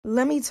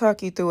Let me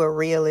talk you through a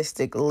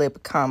realistic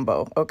lip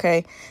combo,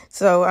 okay?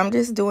 So I'm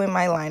just doing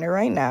my liner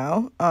right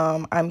now.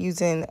 I'm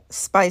using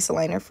Spice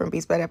Liner from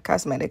Beats by Deb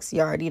Cosmetics.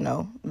 You already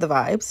know the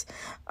vibes.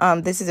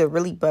 This is a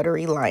really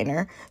buttery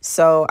liner.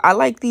 So I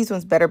like these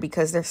ones better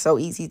because they're so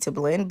easy to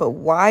blend. But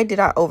why did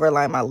I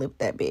overline my lip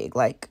that big?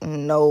 Like,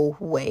 no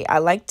way. I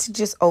like to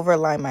just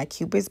overline my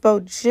Cupid's bow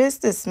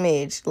just a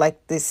smidge,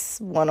 like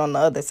this one on the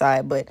other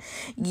side. But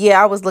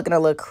yeah, I was looking a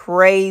little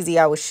crazy.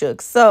 I was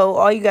shook. So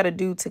all you got to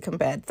do to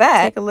combat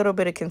that, take a little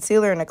bit of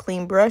concealer and a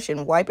clean brush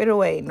and wipe it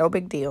away. No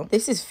big deal.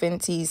 This is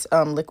Fenty's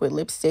liquid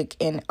lipstick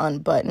in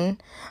Unbutton.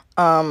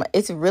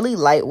 It's really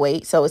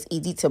lightweight, so it's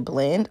easy to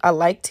blend. I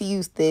like to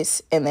use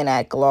this and then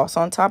add gloss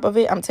on top of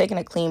it. I'm taking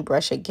a clean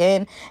brush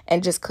again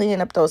and just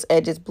cleaning up those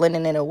edges,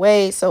 blending it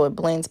away so it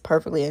blends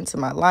perfectly into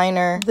my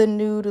liner. The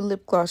Nude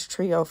Lip Gloss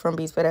Trio from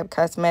Beats by Deb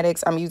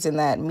Cosmetics. I'm using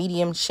that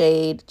medium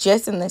shade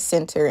just in the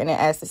center, and it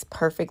adds this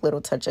perfect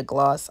little touch of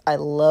gloss. I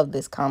love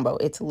this combo.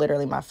 It's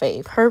literally my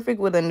fave. Perfect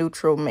with a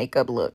neutral makeup look.